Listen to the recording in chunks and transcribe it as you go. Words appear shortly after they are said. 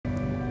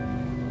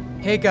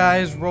Hey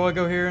guys,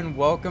 Roligo here and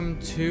welcome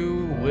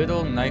to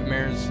Little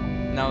Nightmares.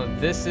 Now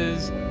this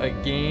is a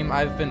game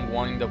I've been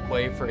wanting to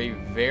play for a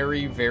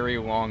very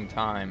long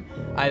time.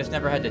 I just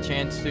never had the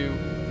chance to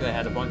because I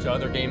had a bunch of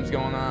other games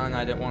going on.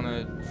 I didn't want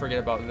to forget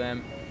about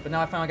them. But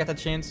now I finally got the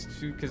chance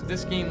to, because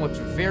this game looks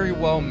very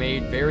well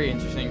made, very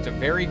interesting. It's a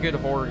very good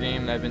horror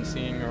game that I've been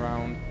seeing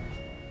around.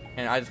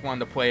 And I just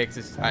wanted to play it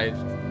because I've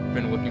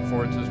been looking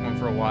forward to this one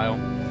for a while.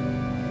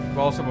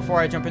 But also, before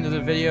I jump into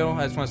the video,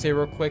 I just want to say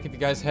real quick, if you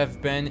guys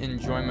have been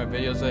enjoying my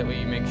videos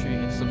lately, make sure you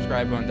hit the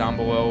subscribe button down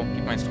below.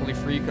 Keep mine totally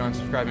free, you can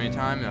unsubscribe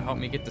anytime, and it'll help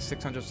me get to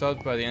 600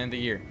 subs by the end of the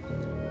year.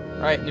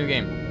 Alright, new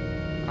game.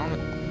 I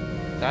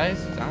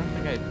don't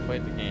think I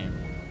played the game.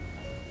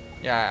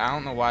 Yeah, I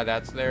don't know why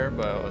that's there,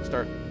 but let's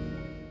start.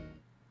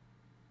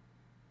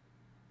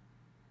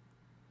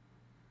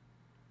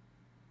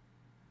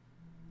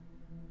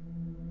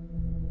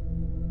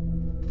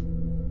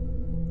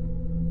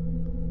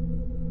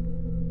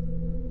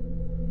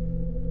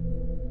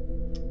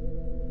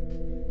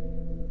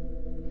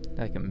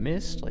 Like a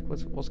mist? Like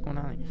what's going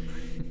on here?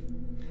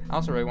 I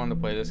also really wanted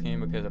to play this game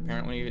because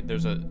apparently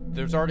there's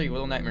already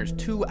Little Nightmares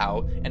 2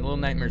 out, and Little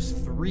Nightmares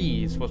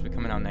 3 is supposed to be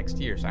coming out next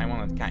year, so I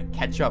want to kind of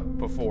catch up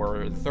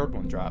before the third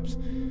one drops.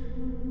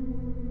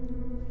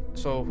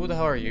 So who the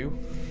hell are you?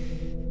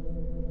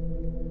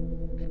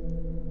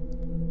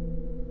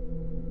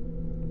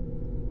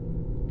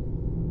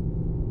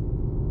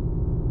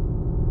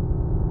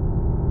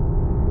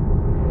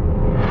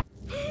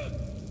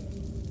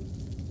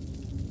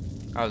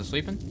 I was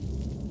sleeping?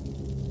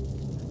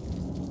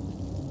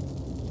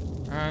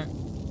 Alright.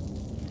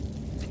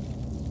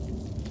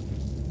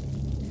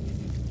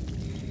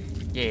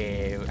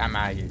 Yeah, I'm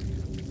out of here.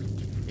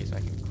 Okay, so I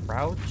can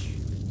crouch.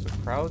 So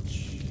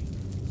crouch.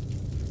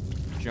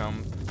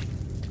 Jump.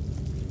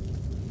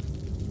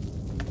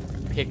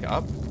 Pick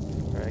up.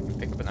 Alright, I can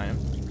pick up an item.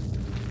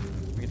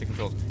 Let me get the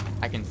controls.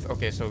 I can,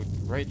 okay, so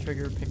right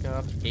trigger, pick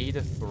up, A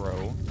to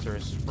throw. Is there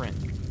a sprint?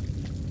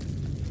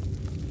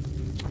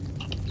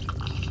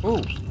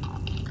 Ooh!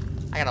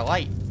 I got a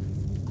light.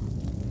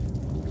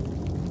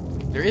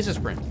 There is a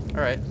sprint.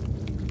 Alright. I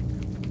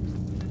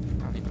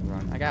don't need to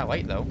run. I got a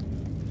light though.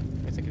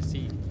 I guess I can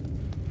see.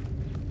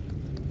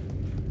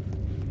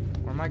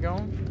 Where am I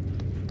going?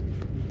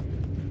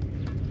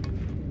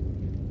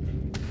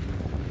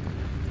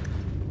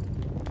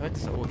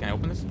 Oh, can I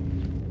open this?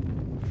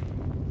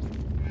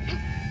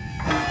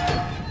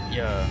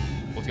 Yeah.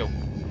 Let's go.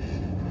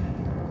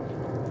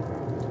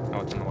 Oh,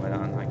 it's in the light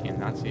on. I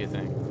cannot see a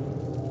thing.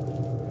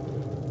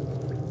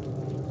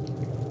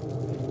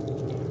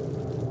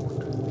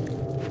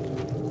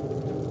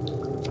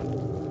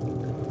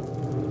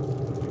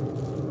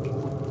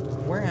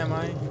 Where am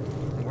I?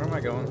 Where am I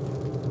going?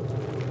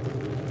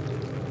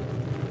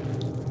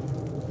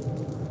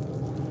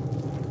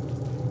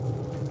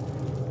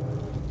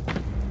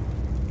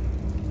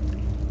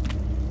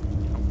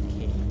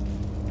 Okay.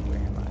 Where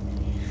am I?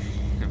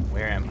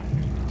 Where am I?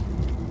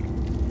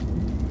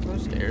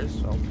 Those stairs,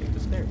 so I'll take the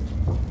stairs.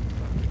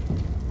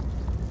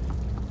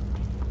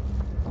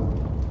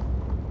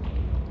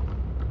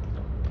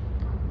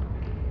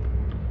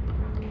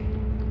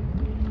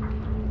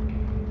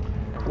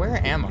 Where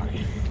am I?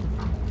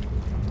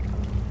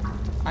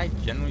 I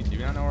genuinely do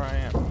not know where I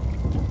am.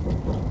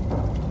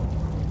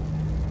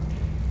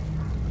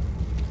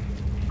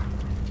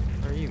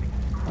 Where are you?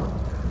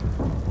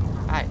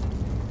 Hi.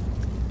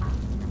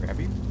 Can I grab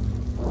you?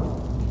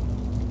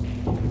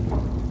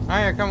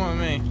 Hiya, come with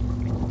me.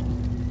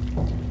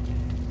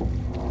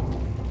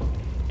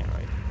 Can't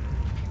wait.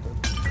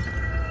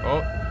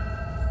 Oh.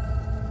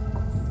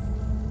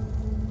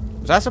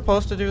 Was I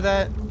supposed to do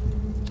that?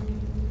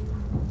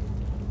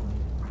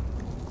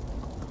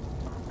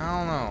 I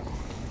don't know.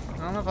 I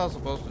don't know if I was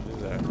supposed to do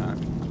that or not.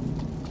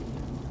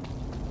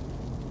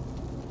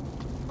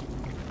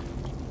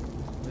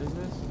 What is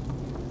this?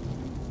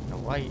 A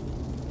light.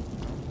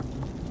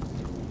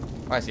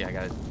 Oh, I see. I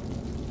got it.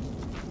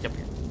 Jump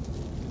here.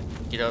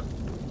 Get up.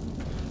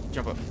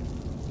 Jump up.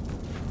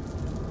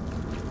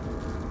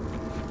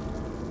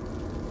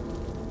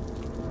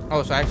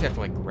 Oh, so I actually have to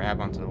like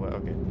grab onto the way.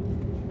 Okay.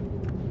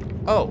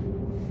 Oh.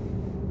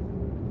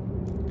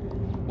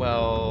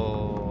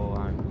 Well,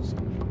 I'm just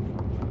gonna.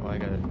 Oh, I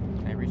got it.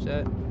 Reach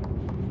that.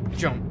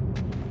 Jump.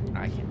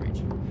 I can't reach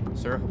it.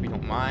 Sir, hope you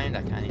don't mind.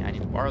 I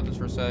need to borrow this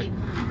for a sec.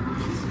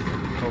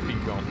 Hope you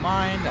don't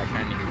mind. I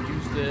kind of need to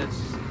use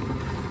this.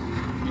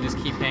 You just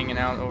keep hanging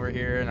out over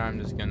here, and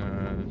I'm just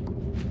gonna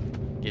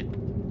get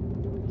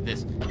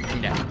this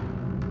thing down.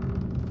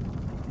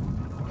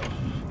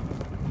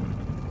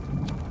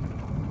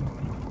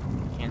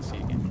 Can't see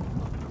again.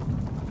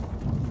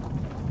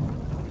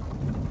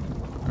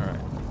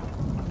 Alright.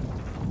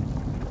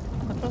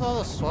 What's with all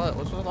the sweat?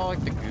 What's with all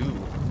like the goo?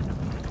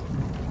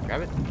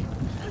 Grab it.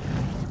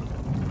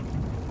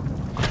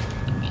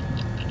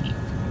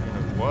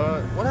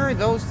 What are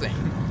those things?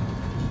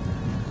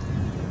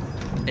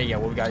 Hey, yeah,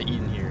 what we gotta eat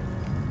in here?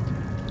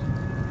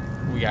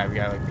 We got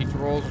like pizza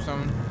rolls or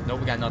something?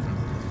 Nope, we got nothing.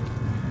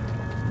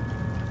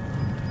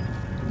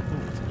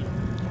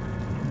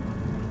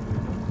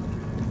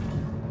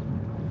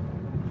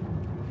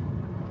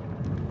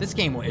 This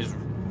game is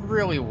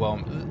really well,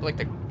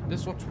 like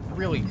this looks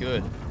really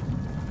good.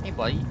 Hey,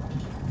 buddy.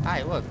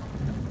 Hi, look.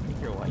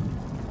 Take your light.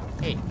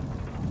 Hey.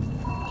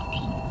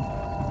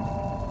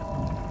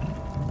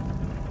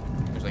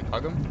 Just like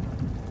hug him.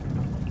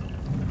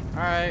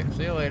 All right.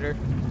 See you later.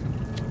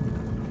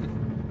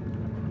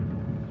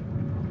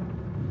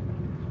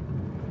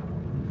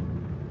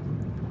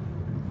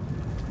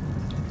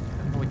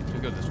 Oh, wait, do we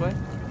go this way?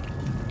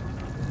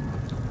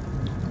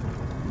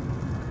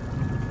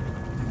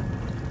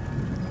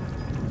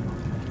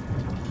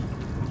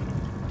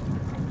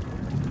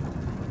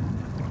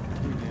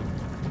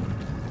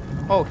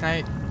 Oh, can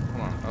I?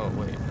 Come on. Oh,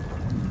 wait.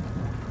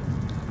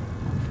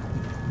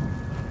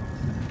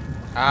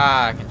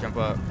 Ah, I can jump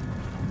up.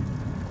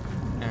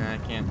 And I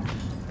can't.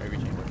 Maybe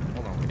change it.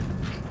 Hold on, wait.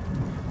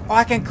 Oh,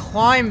 I can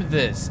climb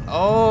this.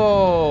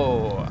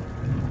 Oh.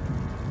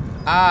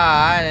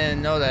 Ah, I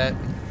didn't know that.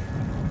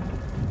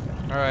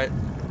 Alright.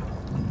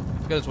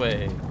 Let's go this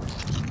way.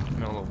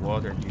 Middle of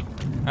water.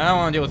 I don't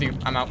want to deal with you.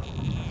 I'm out.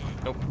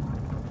 Nope.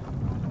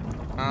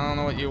 I don't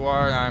know what you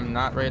are, and I'm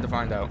not ready to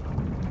find out.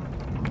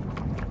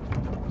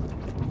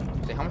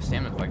 How much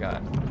stamina do I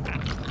got?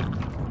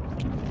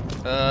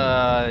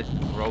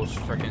 Gross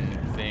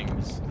freaking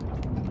things.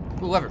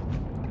 Ooh, lever.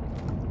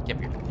 Get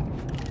up here.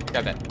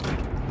 Grab that.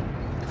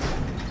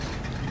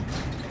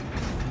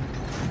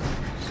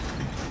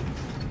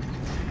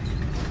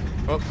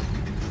 Oh,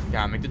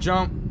 gotta make the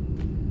jump.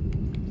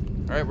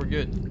 Alright, we're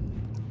good.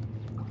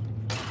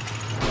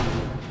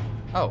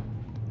 Oh.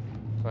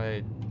 So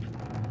I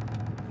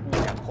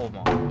got pole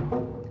bomb.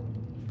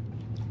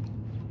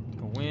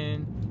 Go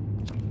in.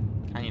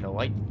 I need a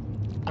light.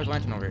 There's a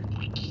lantern over here.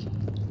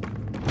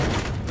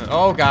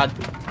 Oh god.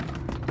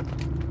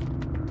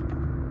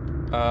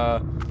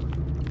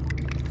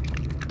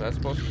 Was I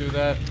supposed to do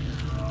that?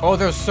 Oh,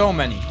 there's so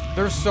many.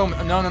 There's so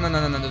many. No.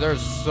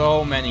 There's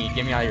so many.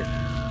 Get me out of here.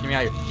 Get me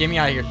out of here. Get me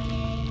out of here.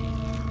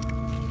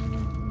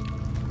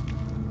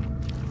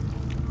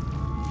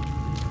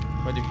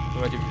 What do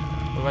I do?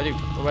 What do I do? What do I do?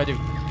 What do I do?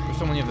 There's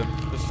so many of them.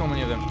 There's so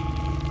many of them.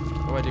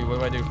 What do I do? What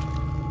do I do?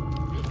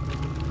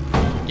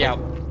 Get out.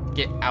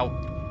 Get out.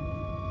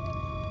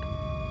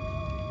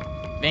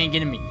 They ain't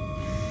getting me.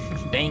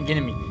 They ain't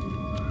getting me.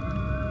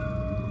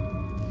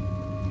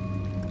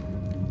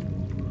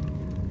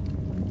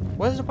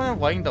 What is the point of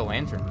lighting the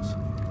lanterns?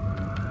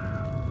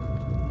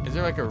 Is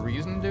there like a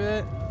reason to do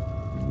that?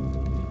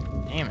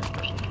 Damn it.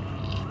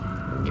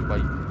 Hey,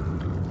 buddy.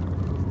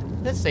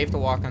 Is it safe to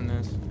walk on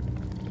this?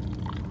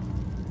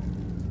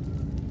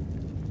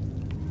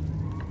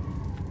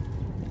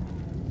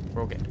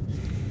 We're okay.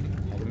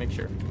 Had to make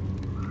sure.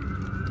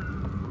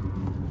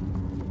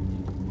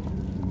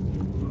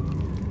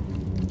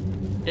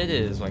 It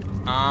is like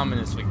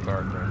ominously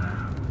dark right now.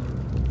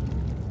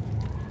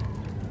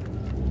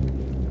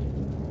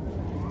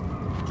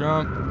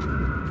 Jump.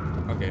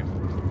 Okay.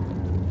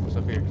 What's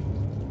up here?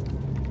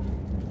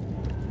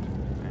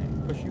 Can I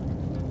push you?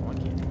 Oh, I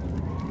can't.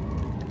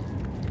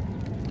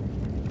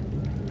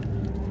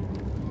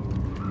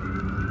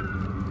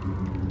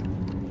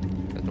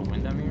 Is that the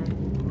wind I'm hearing?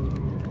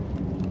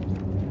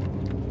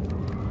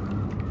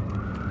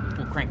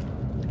 Ooh, crank.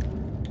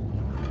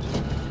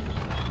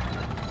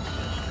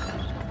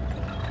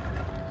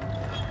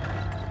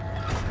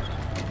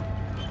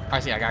 I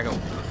see, I gotta go.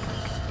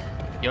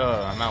 Yo,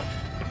 I'm out.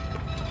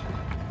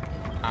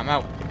 I'm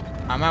out.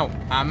 I'm out.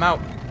 I'm out.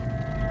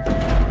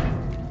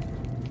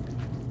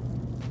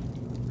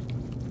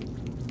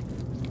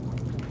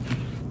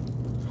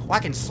 Oh, I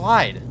can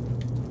slide.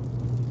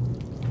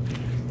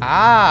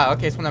 Ah,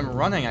 okay, so when I'm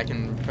running, I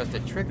can press the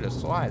trigger to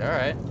slide.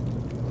 Alright.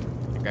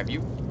 Grab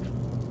you.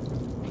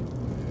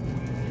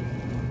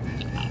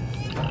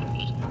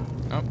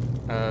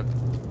 Oh,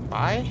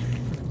 bye?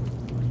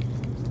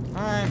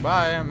 Alright,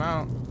 bye, I'm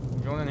out.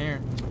 I'm going in here.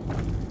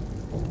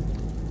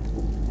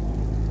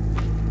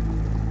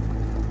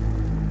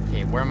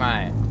 Okay, where am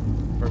I?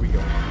 Where are we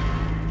going?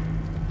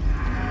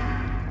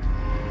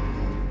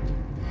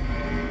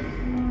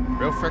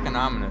 Real frickin'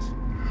 ominous.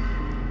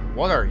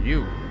 What are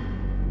you?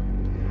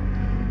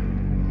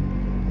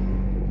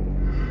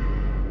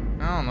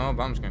 I don't know,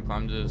 but I'm just gonna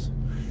climb this.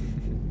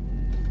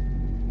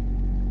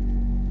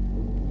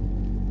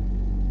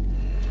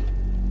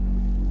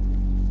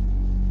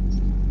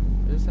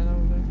 Is that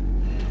over there?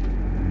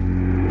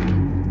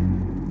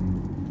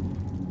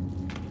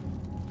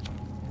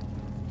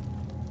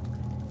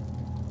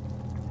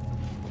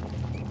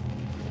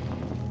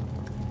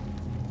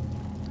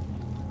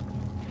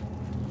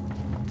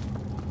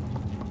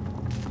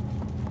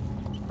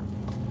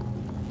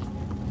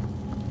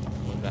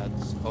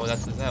 Oh,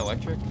 is that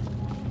electric?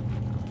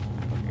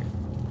 Okay.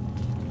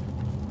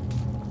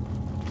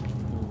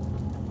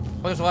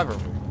 Oh, there's a lever.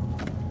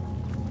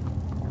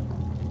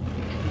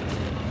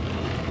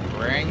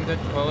 Bring the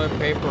toilet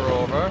paper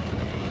over.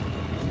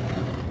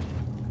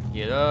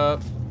 Get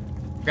up.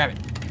 Grab it.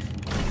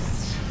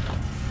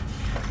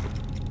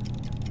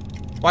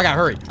 Oh, I gotta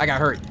hurry. I gotta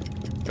hurry.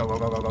 Go, go,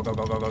 go, go, go, go,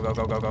 go, go, go,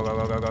 go, go, go, go,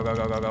 go, go, go, go,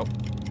 go, go, go.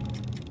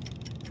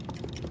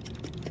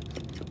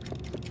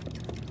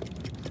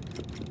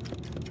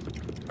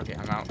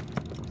 out.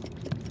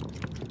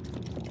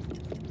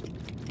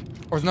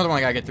 Or there's another one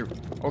I gotta get through.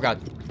 Oh god.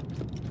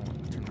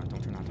 Don't turn on,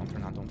 don't turn on, don't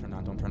turn on, don't turn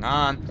on, don't turn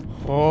on.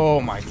 Oh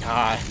my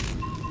god.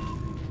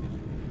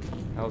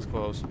 That was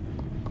close.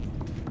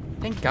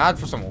 Thank God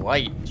for some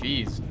light.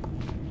 Jeez.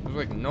 There's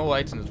like no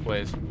lights in this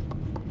place.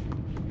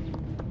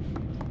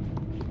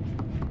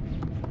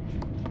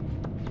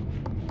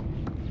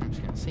 I'm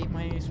just gonna save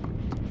my ace.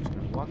 I'm just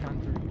gonna walk on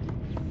through here.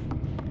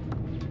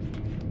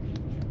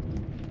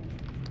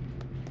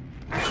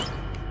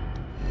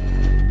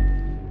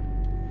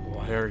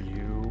 What are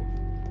you?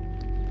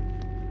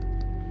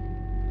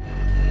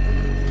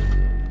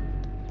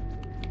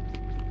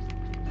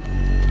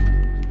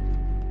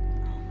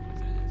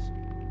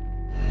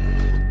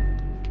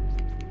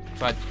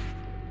 But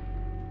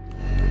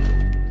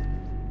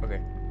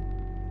okay.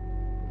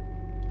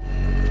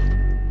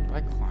 Do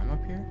I climb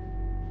up here?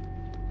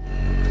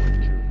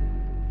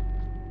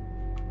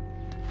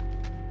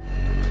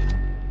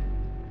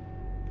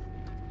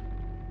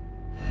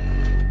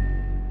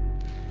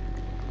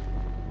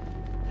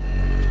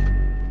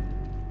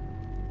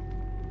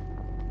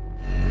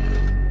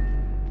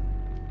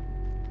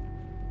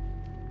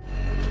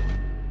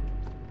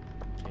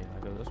 Okay, do I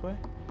go this way?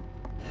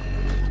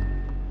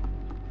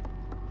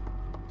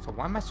 So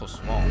why am I so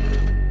small?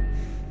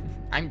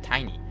 I'm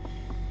tiny.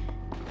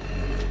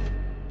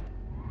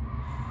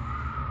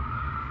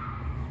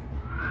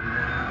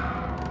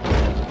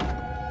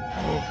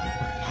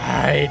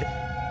 Hide.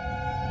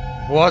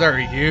 What are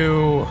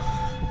you?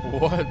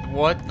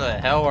 What the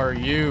hell are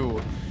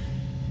you?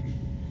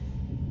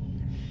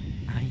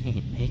 I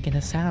ain't making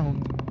a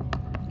sound.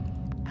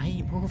 I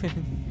ain't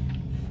moving.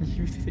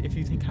 If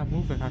you think I'm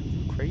moving,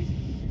 I'm crazy.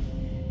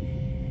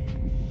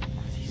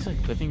 Are these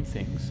like living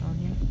things on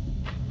you?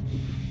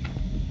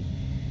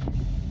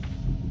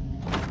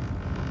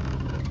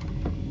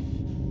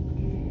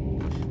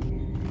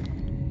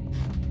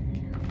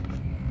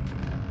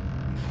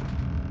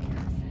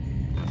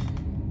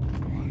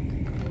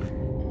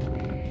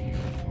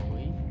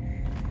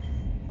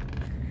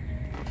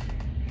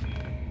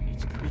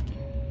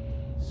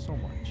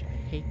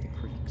 Hate the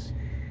creeks.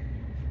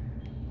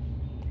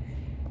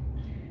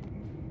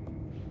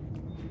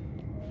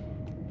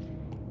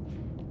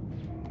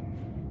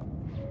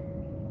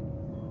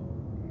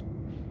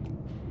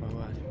 What do I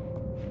do?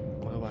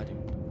 What do I do?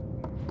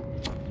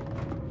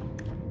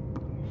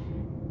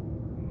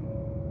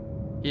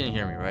 You didn't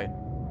hear me, right?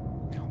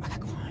 No, I gotta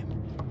climb.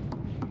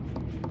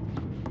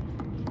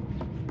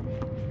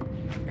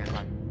 I gotta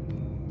climb.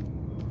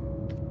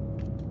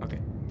 Okay.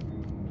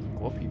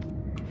 Go up here.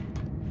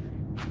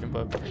 Jump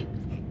up.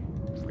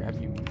 Grab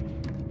you.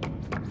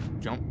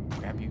 Jump.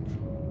 Grab you.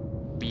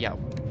 Be out.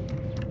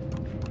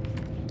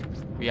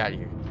 We out of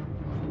here.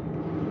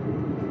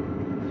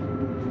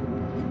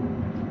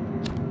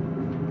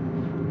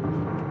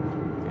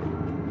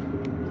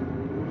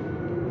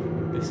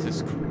 Okay. This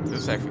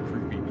is actually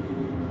creepy.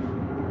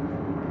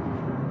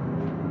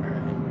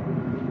 Alright.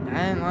 I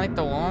didn't like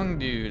the long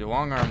dude, the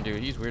long arm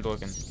dude. He's weird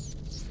looking.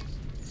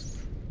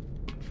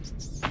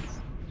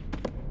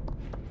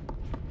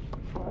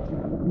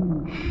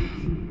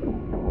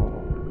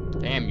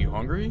 Damn, you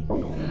hungry?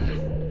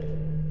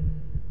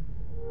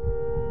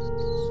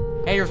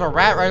 Hey, there's a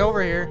rat right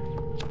over here.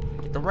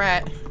 Get the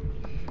rat.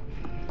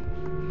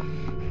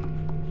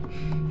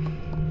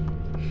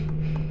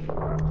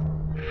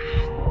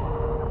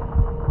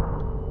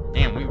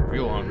 Damn, we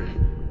real hungry.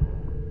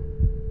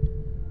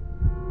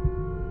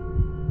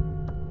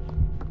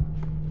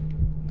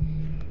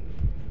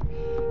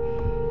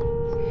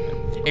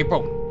 Hey,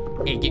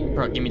 bro. Hey,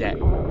 bro, give me that.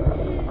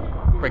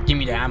 Bro, give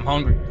me that. I'm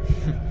hungry.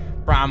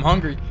 Bro, I'm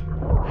hungry.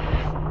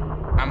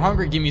 I'm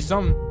hungry. Give me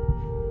some.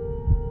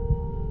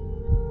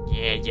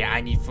 Yeah,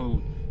 I need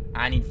food.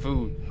 I need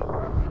food.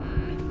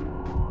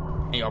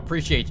 Hey, yo,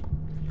 appreciate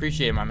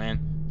it, my man.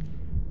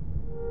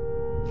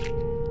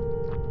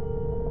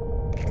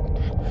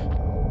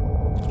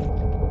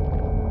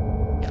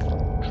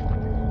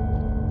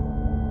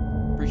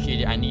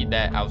 Appreciate it. I need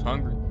that. I was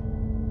hungry.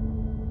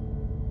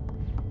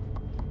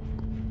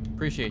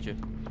 Appreciate you.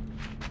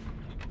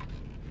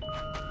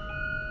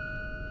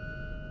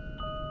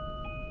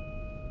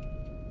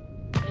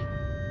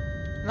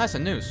 Nice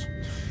and news.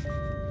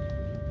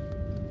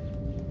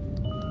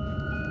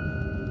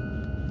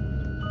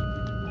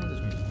 Why is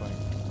this music playing?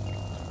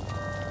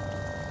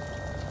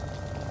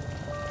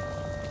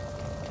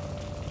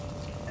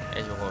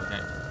 Hey, yo,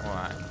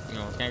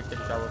 can I take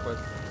a shower real quick?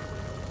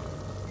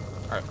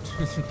 Alright.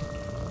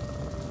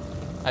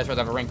 I just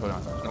rather have a raincoat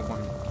on. There's no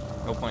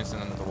point in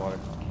sitting under the water.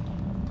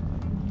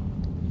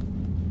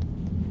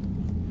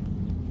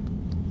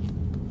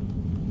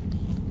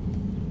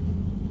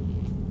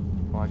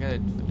 I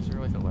gotta, is there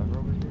like a lever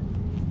over here?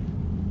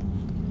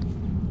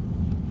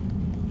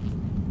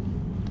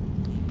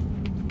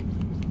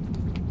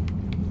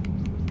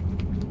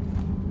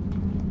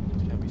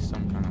 There's gotta be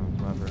some kind of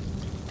lever.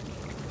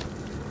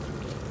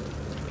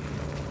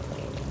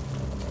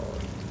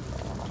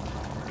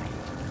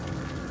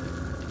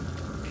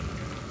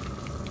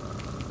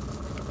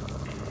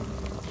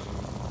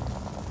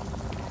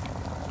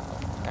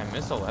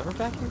 Is the lever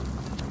back here?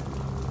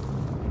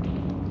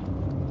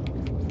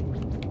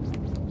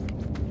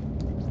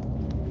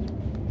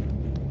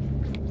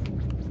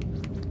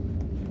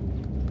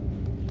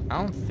 I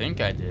don't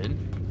think I did.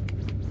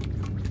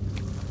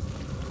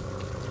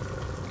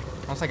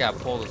 Unless I gotta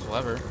pull this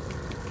lever.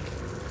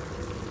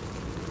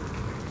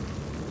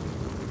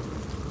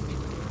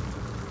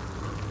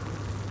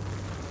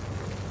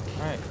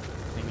 Alright,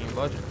 thinking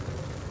budget.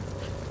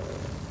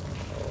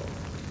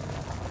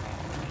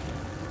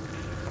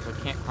 Also,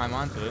 can't climb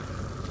onto it.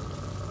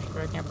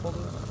 Sure I can't pull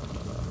this?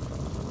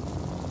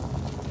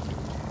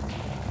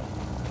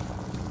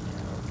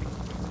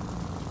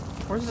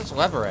 Where's this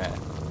lever at?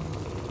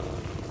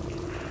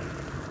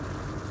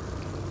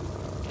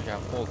 I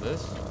gotta pull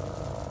this.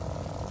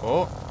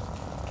 Oh.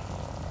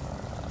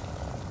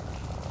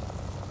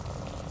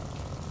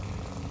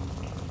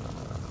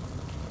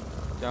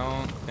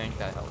 Don't think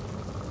that helped.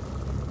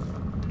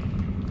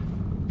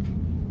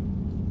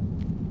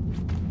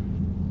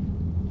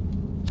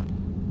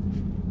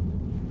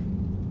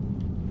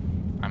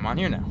 I'm on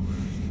here now.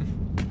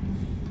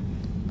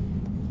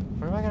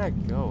 Where do I gotta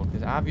go?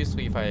 Because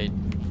obviously if I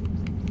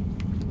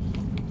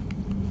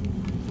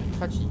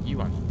touch you,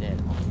 I'm dead.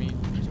 Let me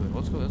do it.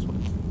 Let's go this way.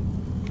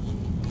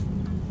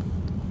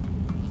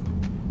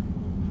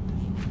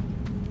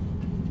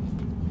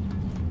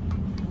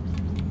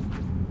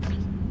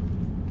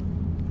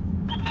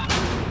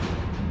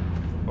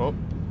 Oh,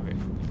 okay.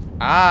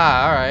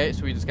 Ah, alright.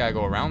 So we just gotta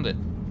go around it.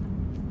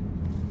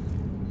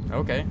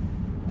 Okay.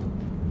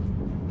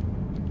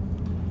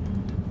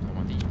 I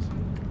want these.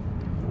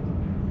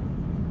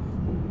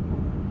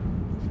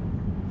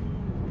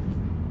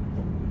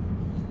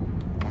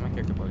 I want my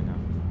character bug now.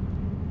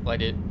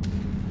 Light it.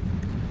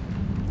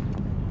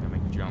 Gotta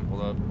make a jump.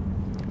 Hold up.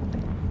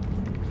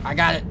 I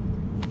got it!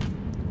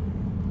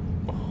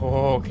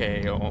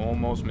 Okay,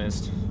 almost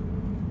missed.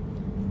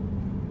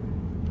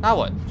 Now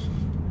what?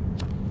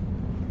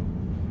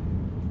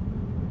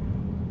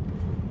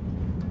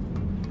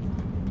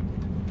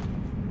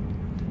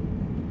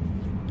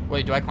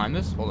 Wait, do I climb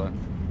this? Hold on.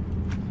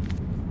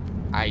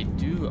 I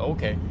do,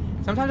 okay.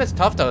 Sometimes it's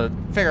tough to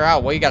figure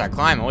out what you gotta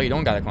climb and what you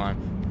don't gotta climb.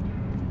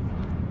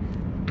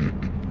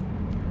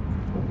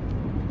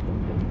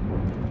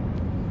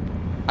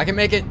 I can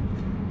make it.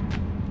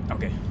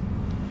 Okay.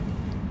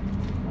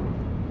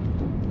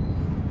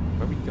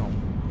 Where are we going?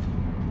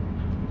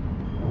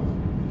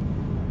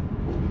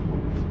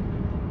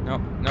 No,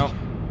 no.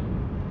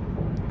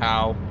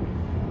 Ow.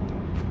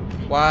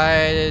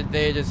 Why did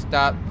they just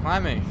stop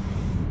climbing?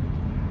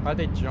 Why'd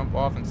they jump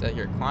off and say,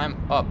 here, climb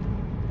up?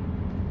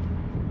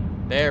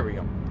 There we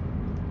go.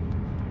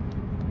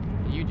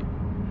 What do you do?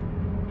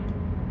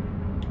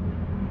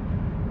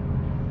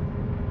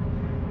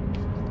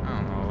 I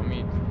don't know, let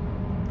me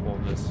pull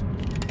this.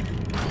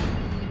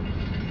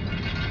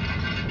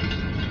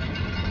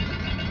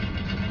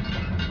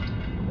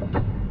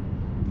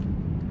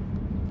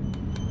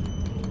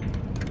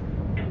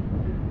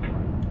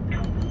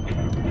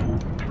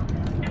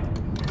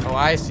 Oh,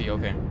 I see,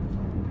 okay.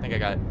 I think I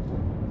got it.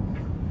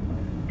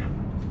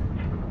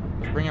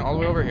 Let's bring it all the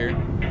way over here.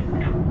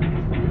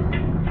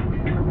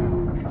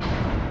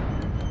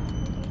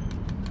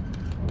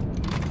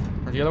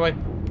 Or the other way.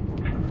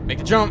 Make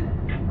the jump.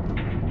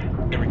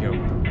 There we go.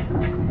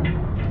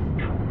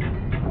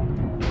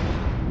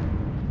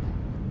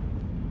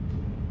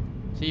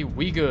 See,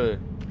 we good.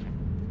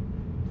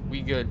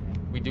 We good.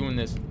 We doing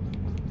this.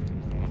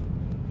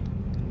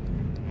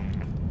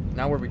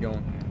 Now where are we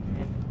going?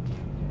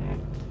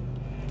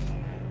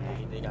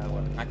 Hey, they got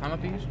what? Can I climb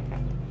up these?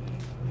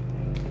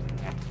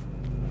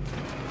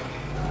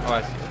 Oh,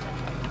 I see.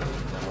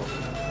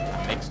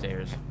 Make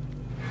stairs.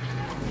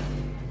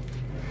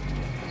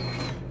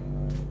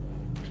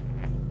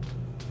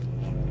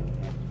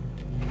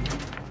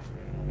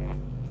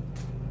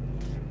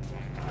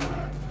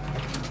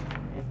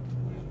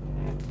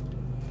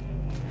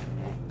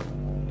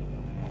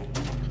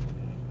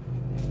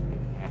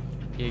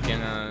 You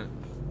gonna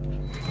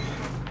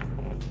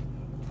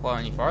pull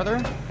any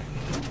farther?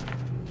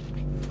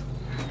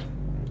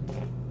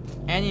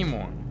 Any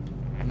more?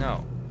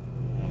 No.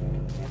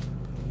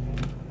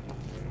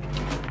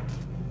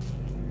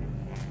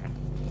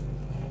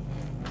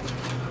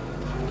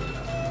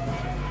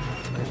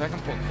 I guess I can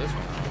pull this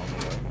one out.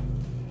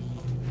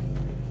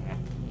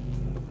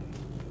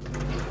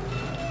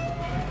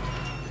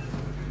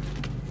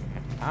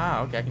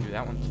 Ah, okay, I can do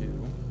that one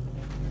too.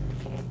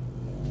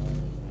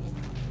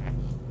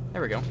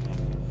 There we go.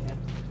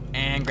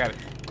 And grab it.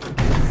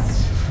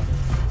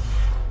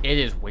 It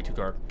is way too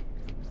dark.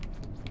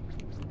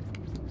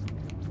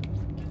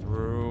 Get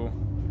through.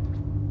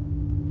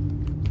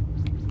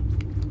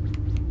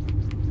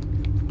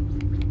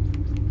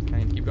 Can I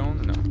need to keep going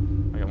or no?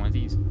 I got one of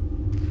these.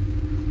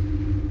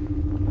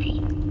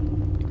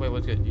 Wait,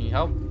 what's good? Do you need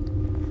help?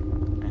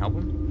 Can I help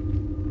him?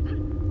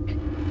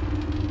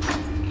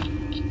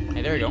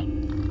 Hey, there we go.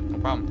 No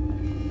problem.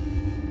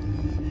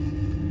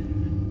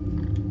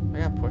 I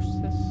gotta push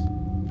this?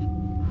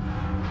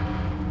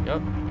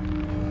 Yup.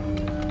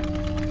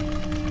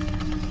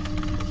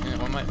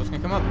 Wait, what's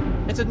gonna come up?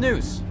 It's a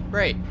noose.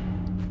 Great.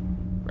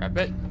 Grab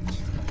it.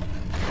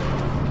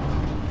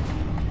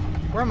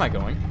 Where am I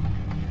going?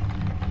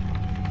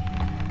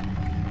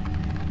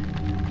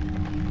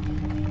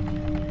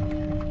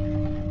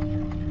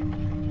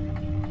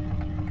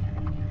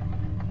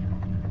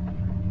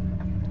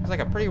 It's like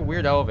a pretty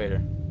weird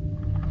elevator.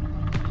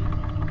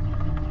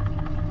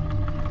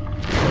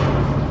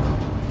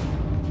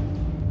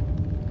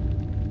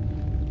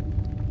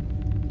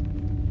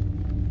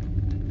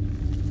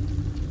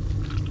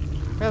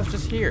 I was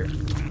just here.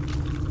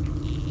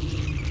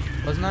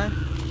 Wasn't I?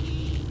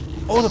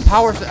 Oh, the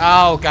power.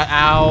 Oh, God.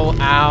 Ow.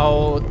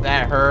 Ow.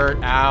 That hurt.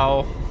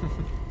 Ow.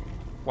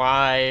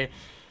 Why?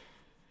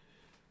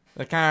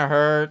 That kind of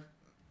hurt.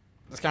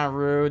 That's kind of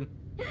rude.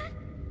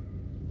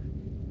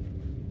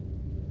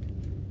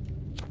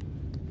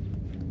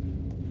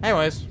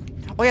 Anyways.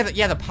 Oh, yeah.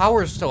 Yeah, the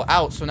power is still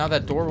out. So now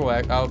that door will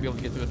act. I'll be able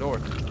to get through the door.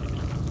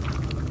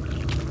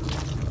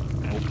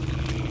 Nope.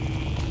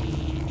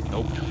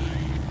 Nope.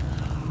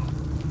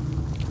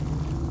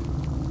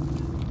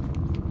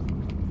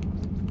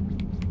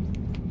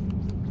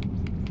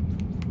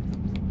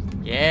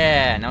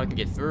 Yeah, now we can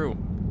get through.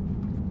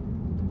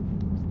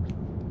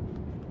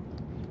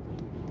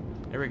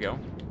 There we go.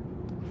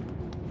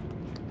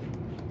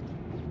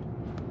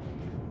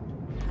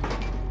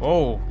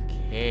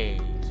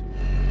 Okay.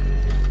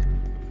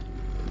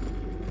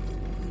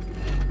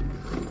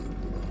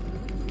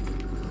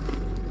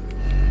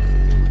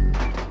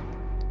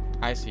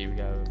 I see, we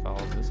gotta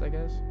follow this, I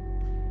guess.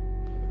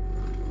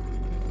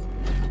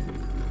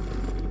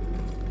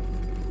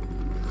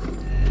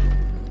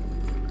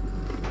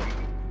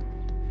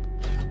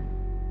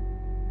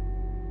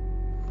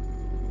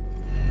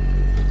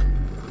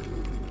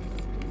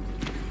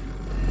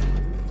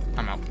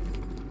 I'm out.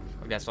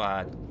 That's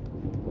why.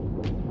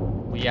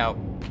 We out.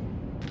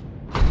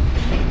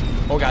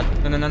 Oh God!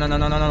 No! No! No! No!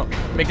 No! No! No!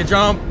 Make the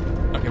jump.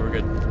 Okay, we're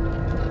good.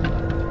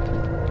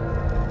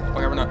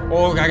 Okay, we're not.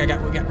 Oh God! We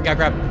got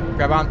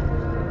grab on.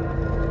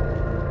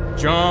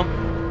 Jump.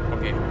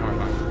 Okay, now we're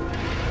fine.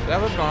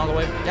 That would have gone all the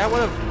way. That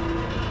would have.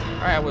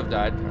 All right, I would have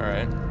died. All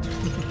right.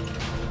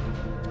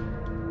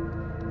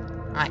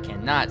 I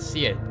cannot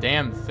see a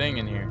damn thing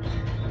in here.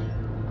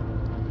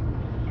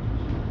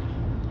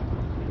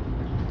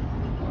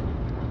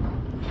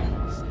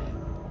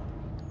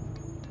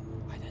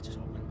 Why'd that just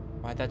open?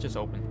 Why'd that just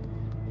open?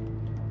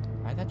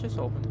 Why'd that just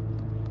open?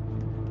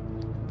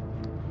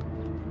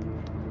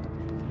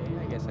 Okay,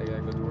 I guess I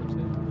gotta go towards it.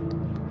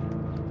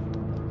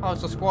 Oh,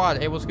 it's a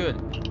squad. It was good.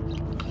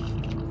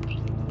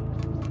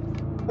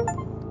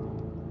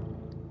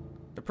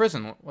 The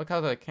prison. Look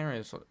how the camera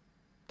is. Did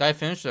I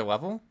finish the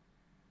level?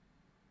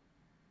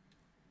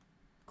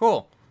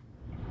 Cool.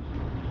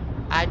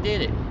 I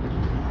did it.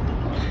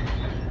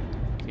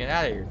 Get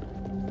out of here.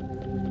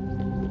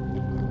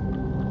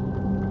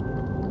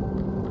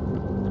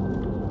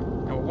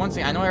 And one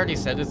thing, I know I already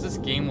said this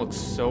game looks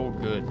so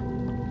good.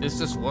 This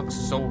just looks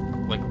so,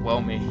 like,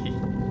 well made.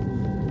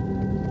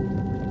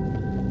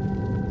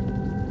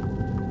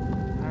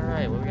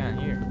 Alright, what we got in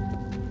here?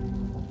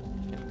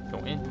 Go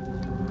in.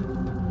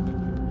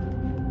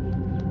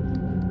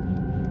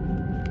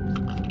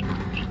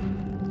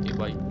 Hey,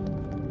 buddy.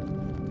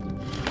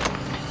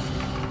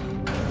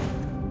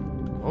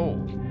 Oh.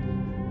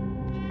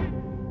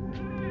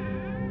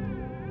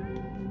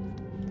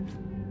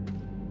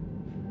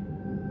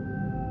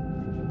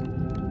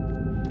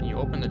 Can you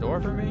open the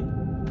door for me,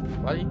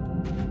 buddy?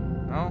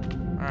 No?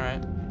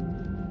 Alright.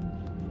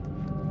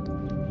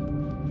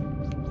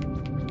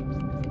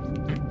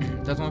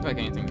 Doesn't look like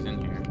anything's in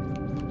here.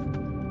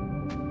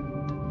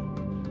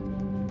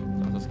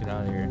 So let's get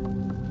out of here.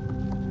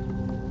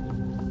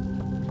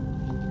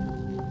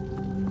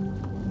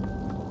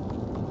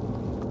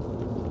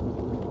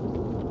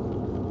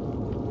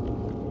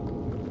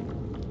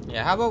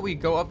 Yeah, how about we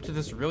go up to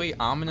this really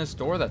ominous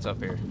door that's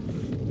up here?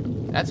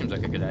 That seems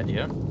like a good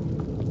idea.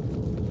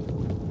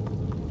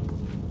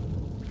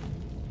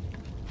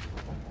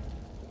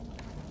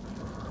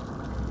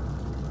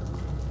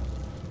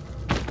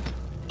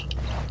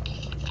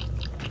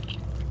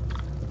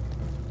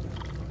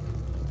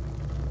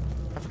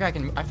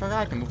 I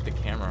forgot I can move the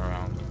camera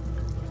around.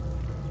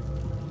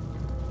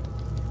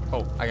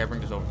 Oh, I gotta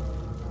bring this over.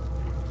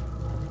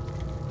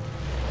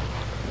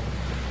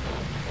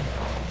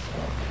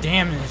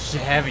 Damn, it's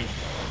heavy.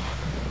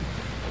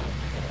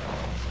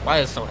 Why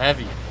is it so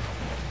heavy?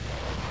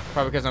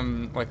 Probably because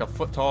I'm like a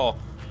foot tall.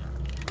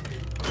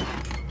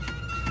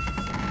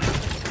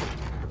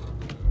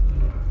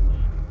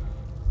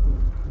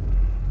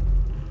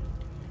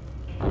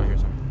 Oh, I hear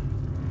something.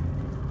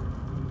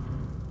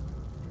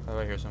 Oh,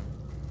 I hear something.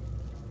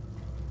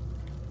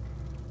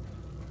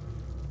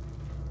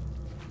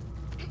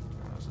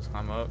 Let's just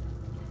climb up.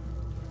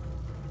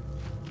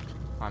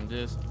 Climb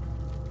this.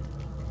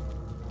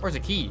 Where's the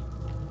key?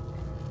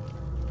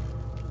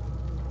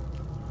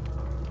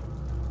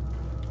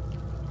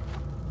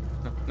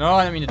 No,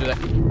 I didn't mean to do that.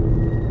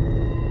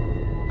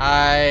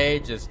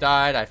 I just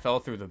died. I fell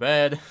through the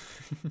bed.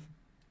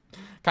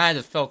 Kinda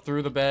just fell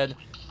through the bed.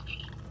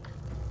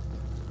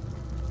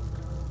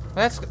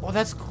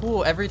 That's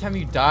cool. Every time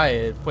you die,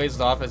 it plays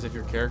it off as if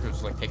your character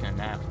was like taking a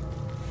nap.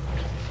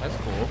 That's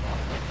cool.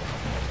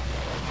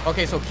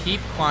 Okay, so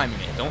keep climbing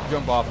it. Don't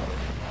jump off of it.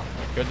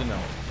 Good to know.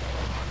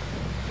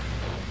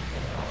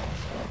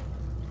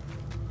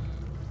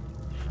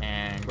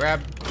 And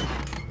grab.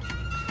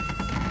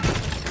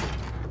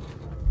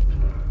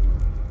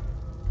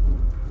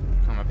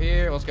 Come up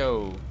here. Let's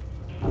go.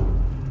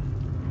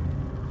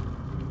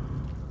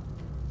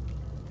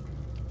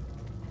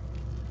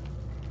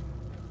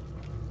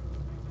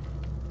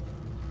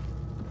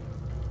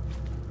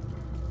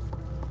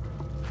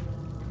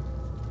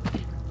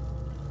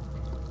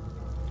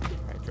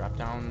 Drop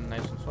down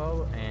nice and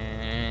slow,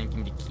 and give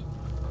me the key.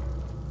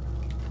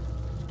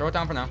 Throw it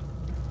down for now.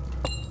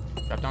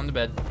 Drop down the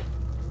bed.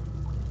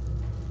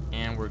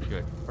 And we're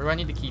good. What do I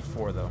need the key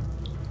for, though?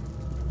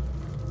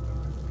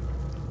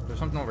 There's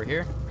something over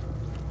here?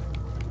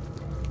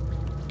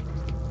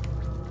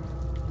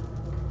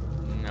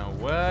 No,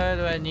 what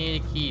do I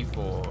need a key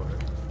for?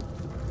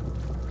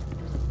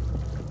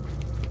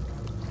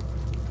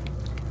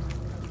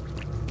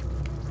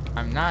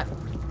 I'm not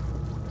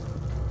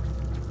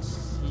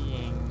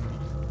seeing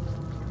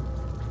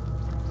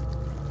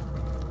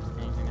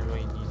anything that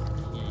really needs a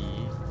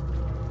key.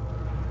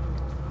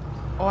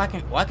 Oh, I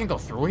can go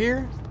through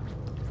here?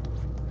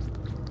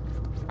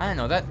 I didn't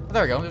know that.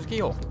 There we go. There's a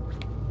keyhole.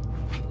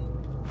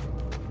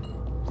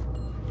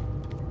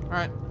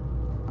 Alright.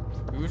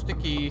 Who's the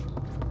key?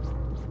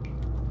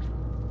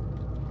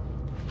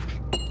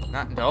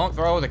 Don't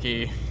throw the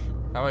key.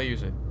 How do I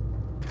use it?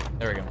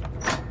 There we go.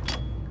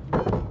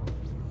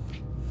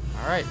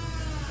 Alright.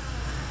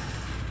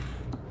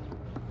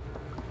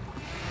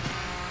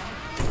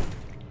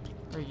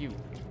 Where are you?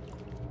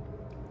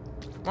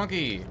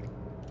 Monkey!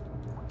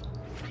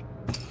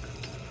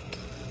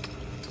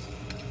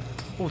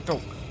 Oh, throw.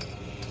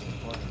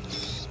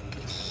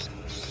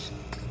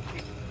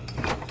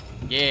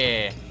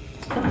 Yeah.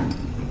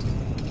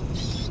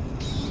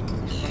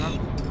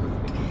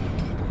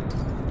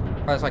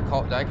 Oh, it's like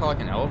did I call like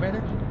an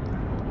elevator?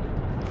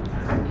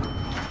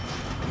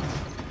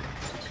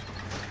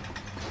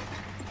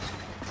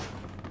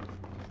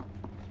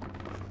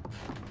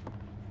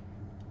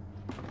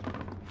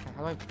 How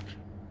do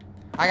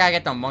I gotta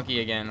get the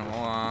monkey again. Hold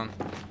on.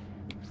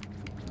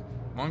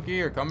 Monkey,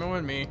 you're coming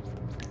with me.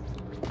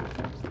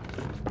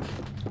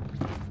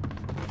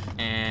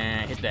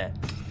 And hit that.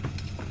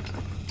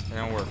 It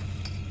don't work.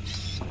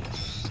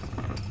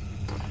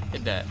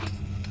 Hit that.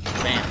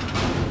 Bam.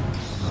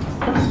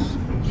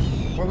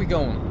 Where are we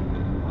going?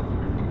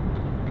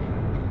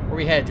 Where are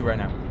we headed to right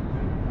now?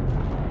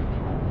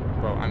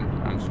 Bro,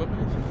 I'm slipping.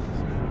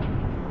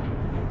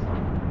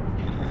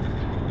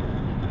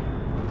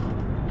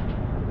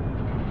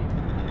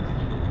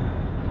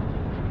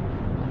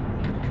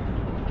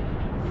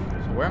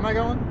 So where am I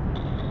going?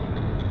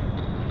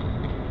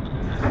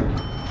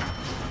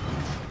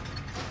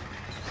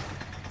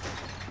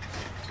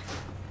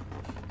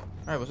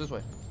 Alright, what's this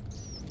way?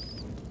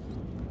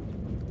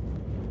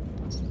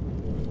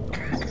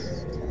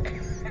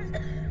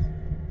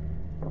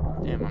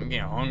 Damn, I'm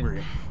getting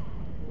hungry.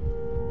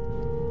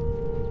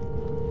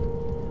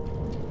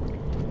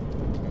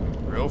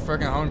 Real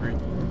freaking hungry.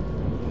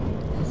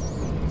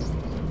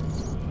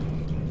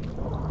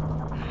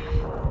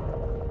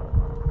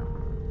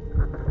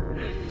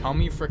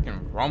 Tummy freaking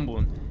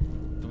rumbling.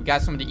 We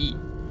got something to eat.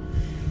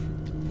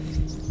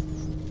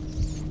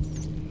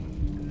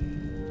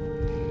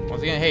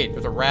 Once again, hey,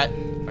 there's a rat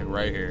like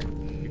right here.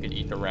 You could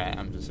eat the rat,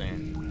 I'm just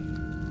saying.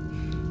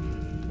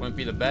 Wouldn't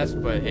be the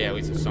best, but hey, at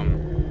least it's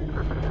something.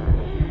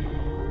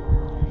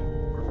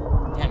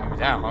 Damn, you was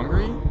that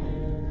hungry?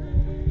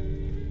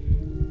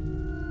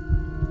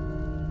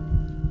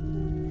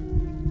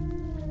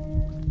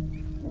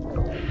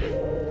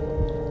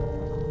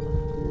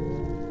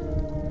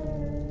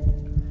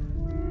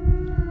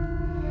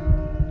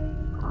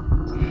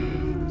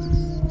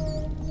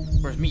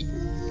 Where's meat?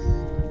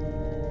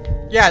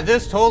 Yeah,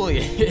 this totally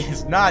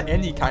is not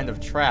any kind of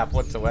trap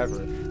whatsoever.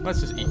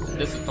 Let's just eat.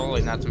 This is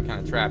totally not some kind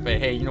of trap. But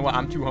hey, you know what?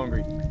 I'm too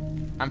hungry.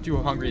 I'm too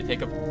hungry to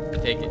take it.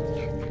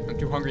 I'm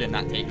too hungry to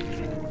not take it.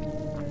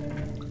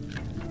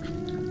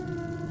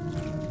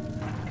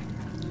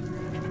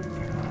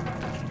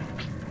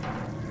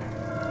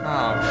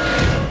 Oh,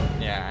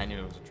 yeah, I knew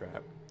it was a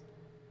trap.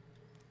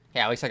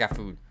 Yeah, at least I got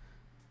food.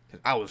 Cause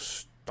I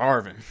was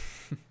starving.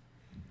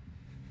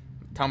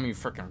 Tell me you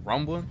freaking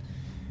rumbling.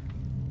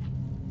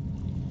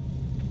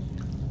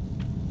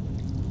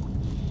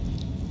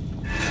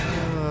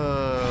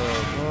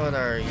 What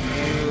are you?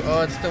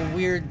 Oh, it's the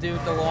weird dude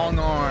with the long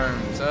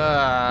arms.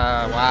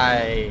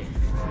 Why?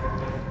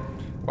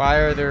 Why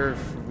are there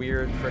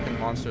weird freaking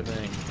monster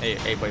things?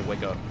 Hey,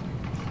 wake up.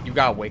 You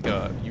gotta wake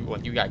up. You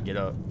gotta get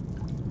up.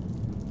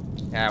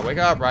 Yeah, wake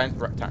up,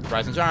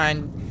 rise and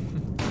shine.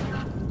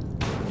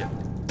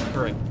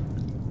 Break.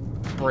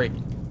 Break.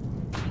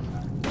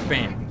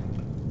 Bam.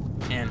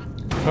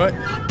 And put.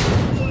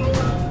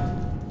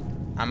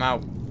 I'm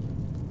out.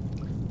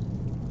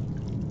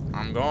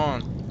 I'm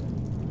gone.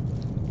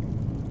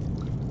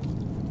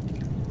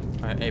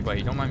 Alright, hey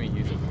buddy, don't mind me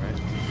using it, right?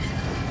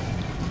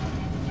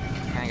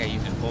 I gotta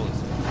use it to pull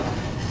this.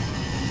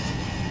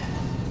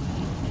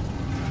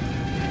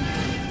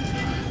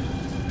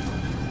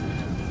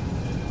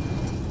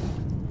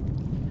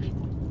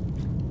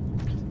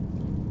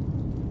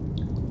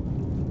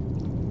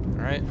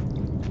 Alright.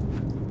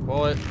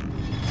 Pull it.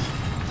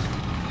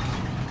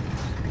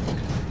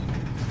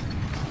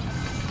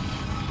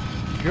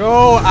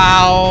 Go!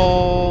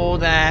 Ow!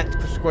 That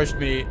squished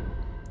me.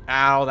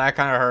 Ow, that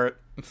kind of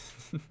hurt.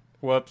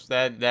 Whoops,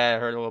 that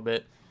hurt a little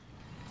bit.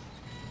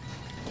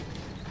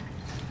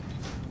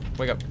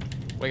 Wake up.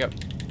 Wake up.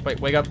 Wait,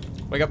 wake up.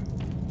 Wake up.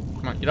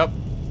 Come on, get up.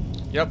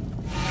 Get up.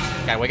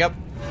 Gotta wake up.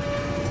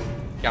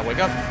 Gotta wake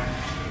up.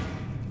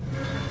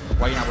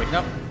 Why are you not waking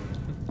up?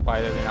 Why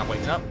are they not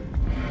waking up?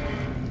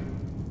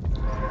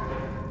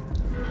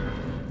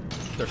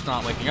 They're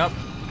not waking up.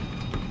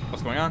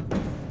 What's going on?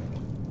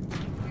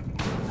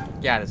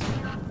 Got it.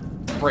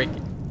 Break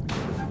it.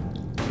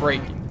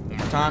 Break it. One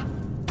more time.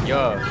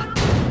 Yo.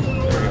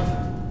 There we go.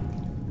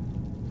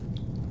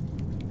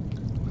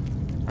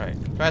 Alright,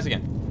 try this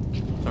again.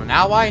 So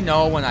now I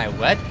know when I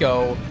let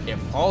go, it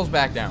falls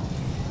back down.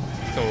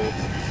 So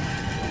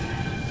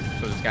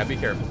just gotta be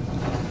careful.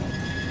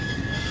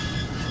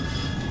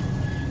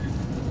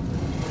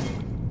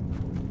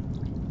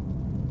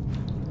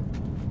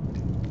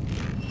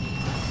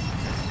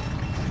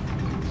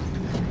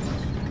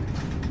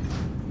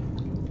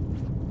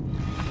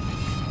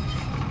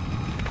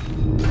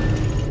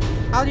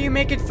 How do you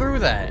make it through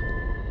that?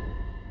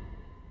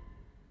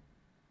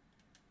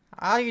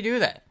 How do you do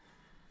that?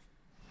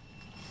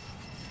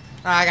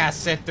 I gotta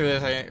sit through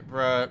this,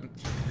 bruh.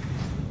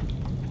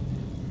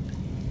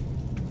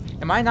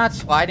 Am I not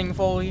sliding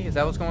fully? Is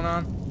that what's going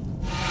on?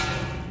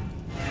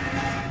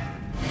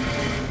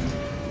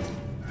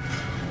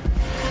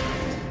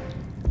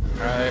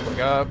 Alright, wake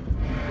up.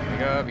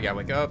 Wake up, you gotta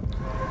wake up.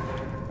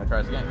 I'll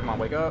try this again. Come on,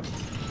 wake up.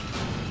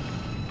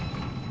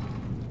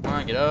 Come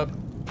on, get up.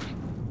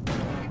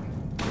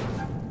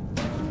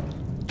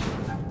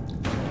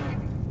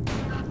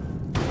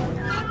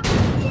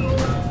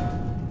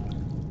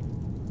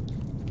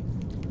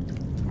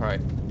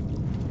 Alright.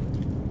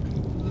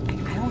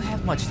 I don't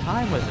have much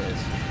time with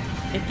this.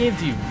 It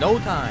gives you no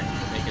time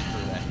to make it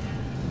through that.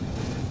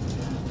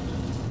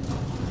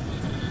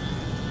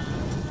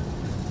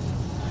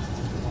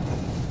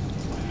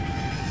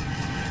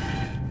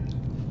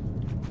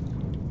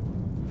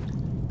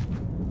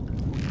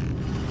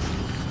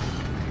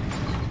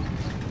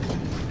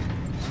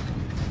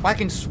 If I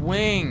can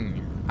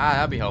swing. Ah,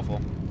 that'd be helpful.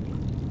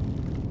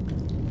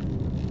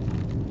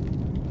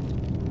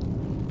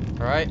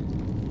 Alright.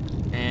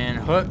 And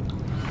hook.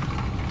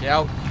 Get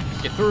out.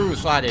 Get through.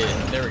 Slide it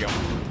in. There we go.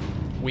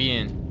 We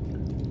in.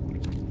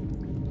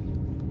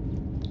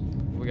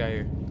 What we got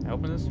here? Can I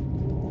open this?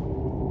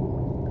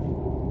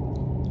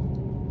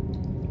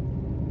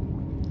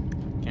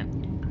 Can't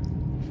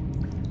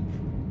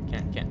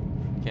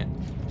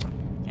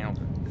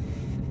open it.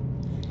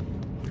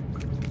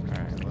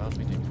 Alright, what else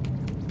we do?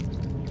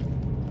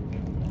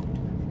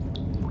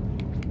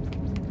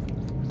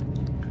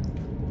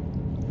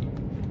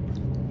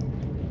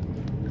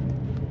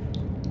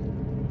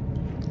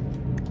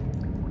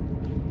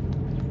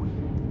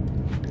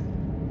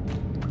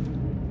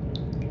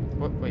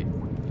 What? Wait,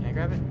 can I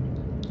grab it?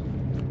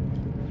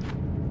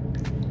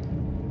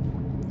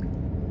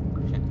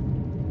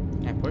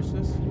 Can I push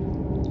this?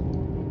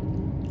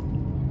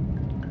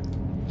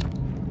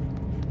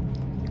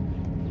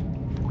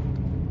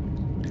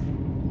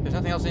 There's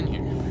nothing else in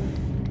here.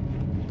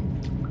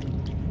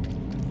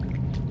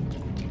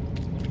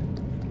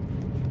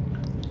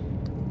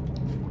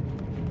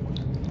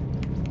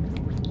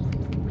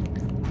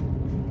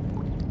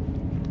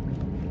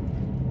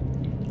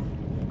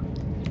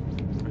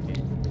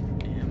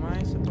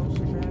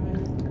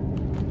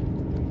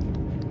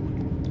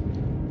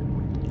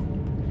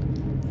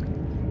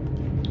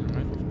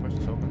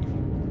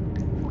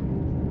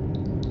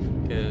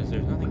 Because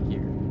there's nothing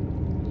here.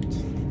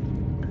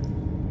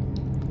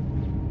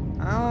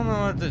 I don't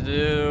know what to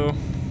do.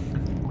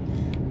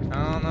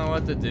 I don't know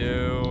what to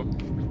do.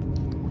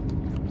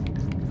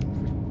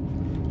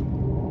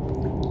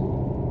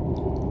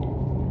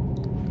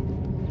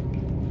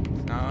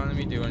 It's not letting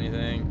me do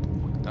anything.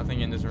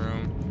 Nothing in this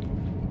room.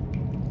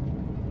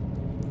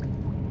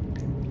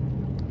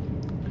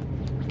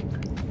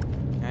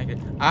 Can I get...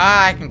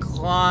 Ah, I can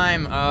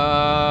climb.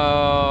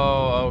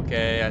 Oh,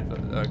 okay.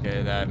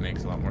 Okay, that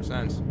makes a lot more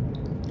sense.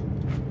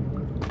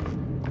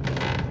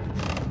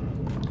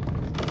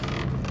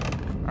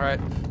 Alright.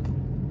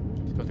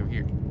 Let's go through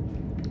here.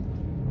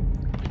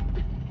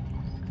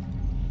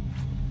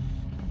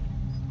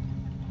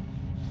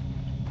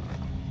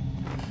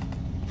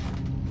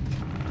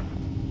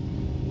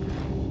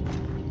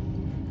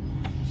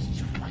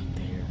 He's right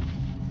there.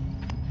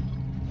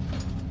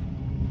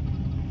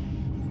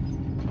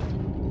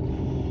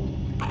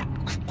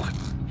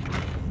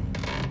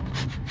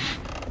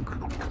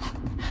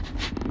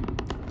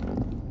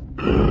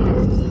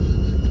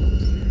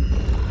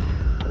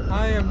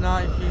 I am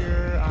not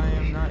here. I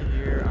am not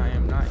here. I am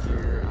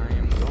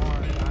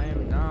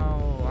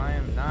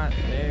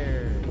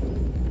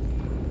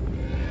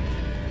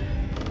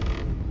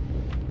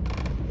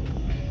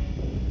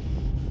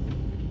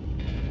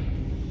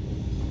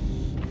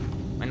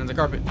the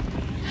carpet.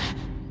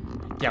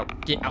 Get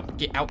out, get out,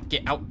 get out,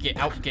 get out, get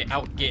out, get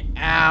out, get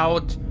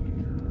out.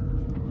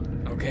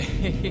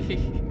 Okay.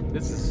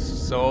 This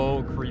is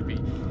so creepy.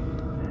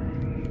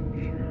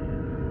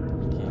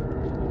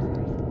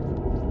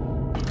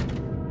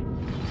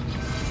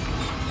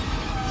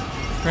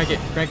 Crank it,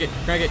 crank it,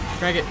 crank it,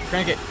 crank it,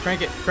 crank it,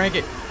 crank it, crank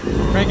it,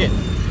 crank it,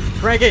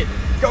 crank it.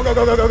 Go, go,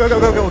 go, go, go, go, go,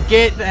 go, go.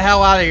 Get the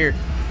hell out of here.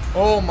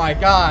 Oh my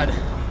god.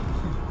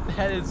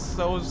 That is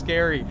so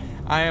scary.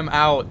 I am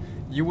out.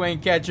 You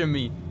ain't catching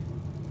me.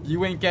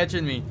 You ain't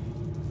catching me.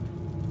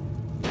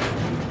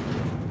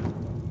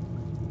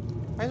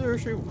 Why is there a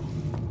shoe?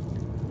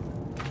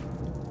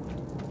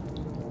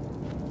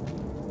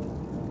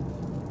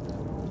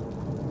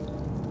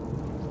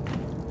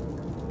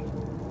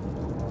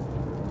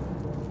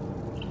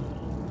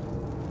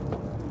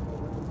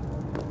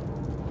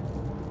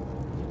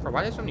 Bro,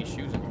 why are there so many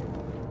shoes in here?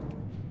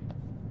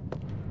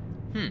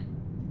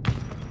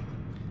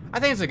 I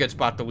think it's a good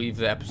spot to leave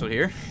the episode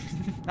here.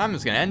 I'm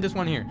just gonna end this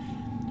one here.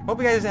 Hope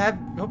you guys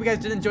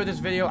did enjoy this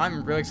video.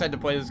 I'm really excited to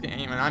play this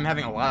game, and I'm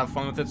having a lot of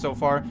fun with it so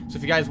far. So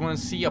if you guys want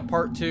to see a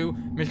part 2,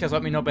 make sure you guys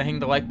let me know by hitting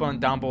the like button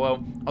down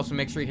below. Also,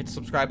 make sure you hit the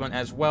subscribe button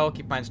as well.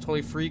 Keep in mind, it's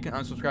totally free. You can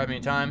unsubscribe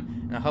anytime,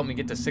 and it'll help me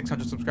get to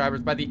 600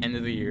 subscribers by the end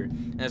of the year.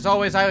 And as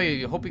always,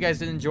 I hope you guys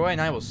did enjoy,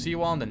 and I will see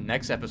you all in the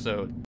next episode.